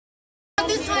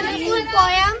beautiful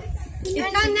poem.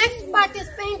 And our next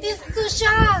participant is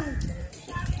Shushant.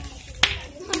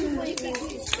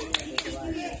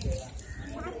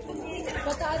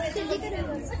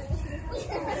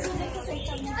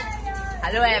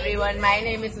 Hello everyone, my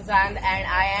name is Shushant and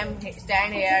I am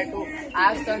stand here to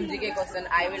ask some GK question.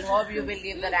 I will hope you will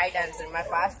give the right answer.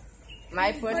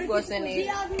 My first question is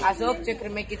Ashok चक्र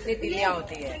में कितनी तिलियां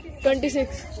होती है? 26.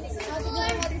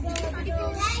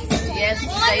 Yes,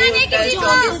 सही उत्तर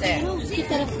 24 है.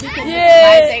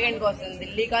 My second question,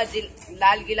 Delhi का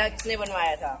लाल किला किसने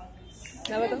बनवाया था?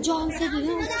 जॉन से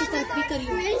उसकी तरफ भी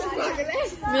करिए.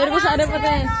 मेरे को सारे पता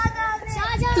है.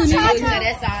 सही उत्तर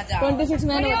है शाहजहां. 26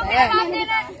 मैंने बताया.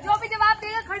 जो भी जवाब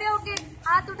देगा खड़े होके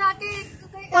हाथ उठा के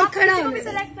और खड़ा होके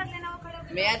सेलेक्ट कर लेना.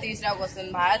 मेरा तीसरा क्वेश्चन,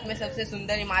 भारत में सबसे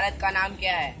सुंदर इमारत का नाम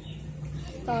क्या है?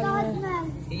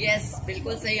 यस,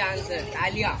 बिल्कुल सही आंसर.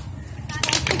 तालियां.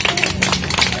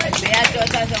 मेरा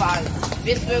चौथा सवाल,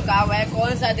 विश्व का वह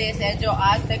कौन सा देश है जो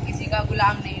आज तक किसी का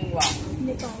गुलाम नहीं हुआ?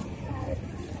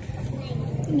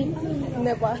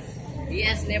 नेपाल.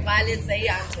 यस, नेपाल इज सही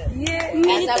आंसर.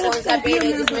 ऐसा कौन सा पेड़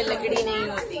है जिसमें लकड़ी नहीं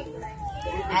होती?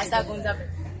 ऐसा कौन सा?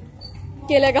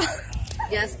 केले का.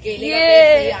 यस, केले का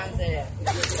पेड़ सही आंसर है.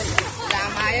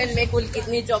 रामायण में कुल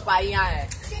कितनी चौपाइयाँ हैं?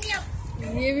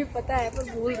 ये भी पता है पर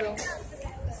भूल रहा हूँ.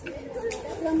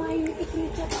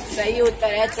 सही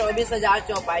उत्तर है 24,000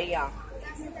 चौपाइयाँ.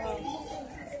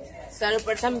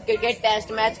 सर्वप्रथम क्रिकेट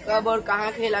टेस्ट मैच कब और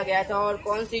कहाँ खेला गया था और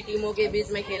कौन सी टीमों के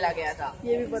बीच में खेला गया था?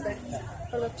 ये भी पता है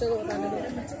पर बच्चों को बताने दे.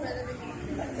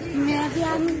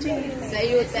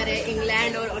 सही उत्तर है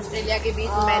इंग्लैंड और ऑस्ट्रेलिया के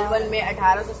बीच मेलबर्न में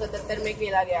 1877 में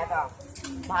खेला गया था.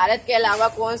 भारत के अलावा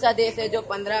कौन सा देश है जो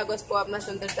 15 अगस्त को अपना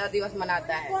स्वतंत्रता दिवस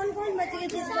मनाता है?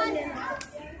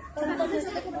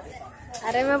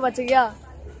 अरे मैं बच गया.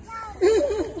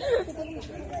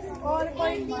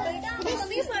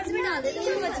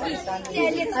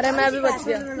 अरे मैं भी बच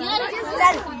गया.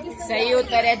 सही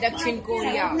उत्तर है दक्षिण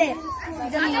कोरिया.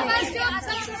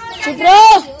 चुप रहो.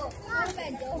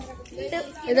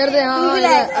 इधर दे.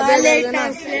 हाँ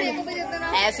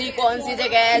ऐसी कौन सी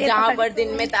जगह है जहाँ पर दिन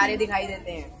में तारे दिखाई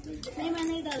देते हैं?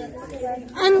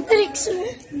 अंतरिक्ष.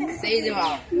 सही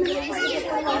जवाब.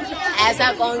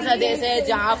 ऐसा कौन सा देश है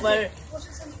जहाँ पर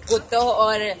कुत्तों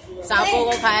और सांपों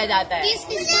को खाया जाता है?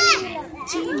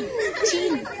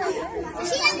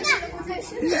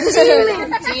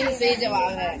 चीन सही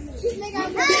जवाब है.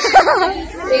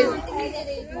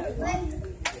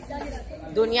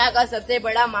 दुनिया का सबसे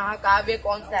बड़ा महाकाव्य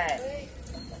कौन सा है?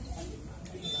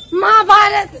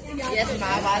 महाभारत. यस,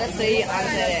 महाभारत सही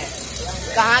आंसर है.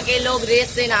 कहाँ के लोग रेत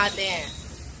से नहाते हैं?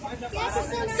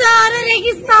 सारा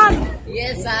रेगिस्तान.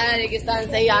 ये सारा रेगिस्तान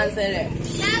सही आंसर है.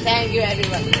 Thank you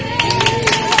everyone.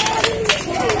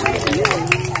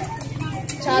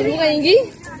 चालू करेंगी.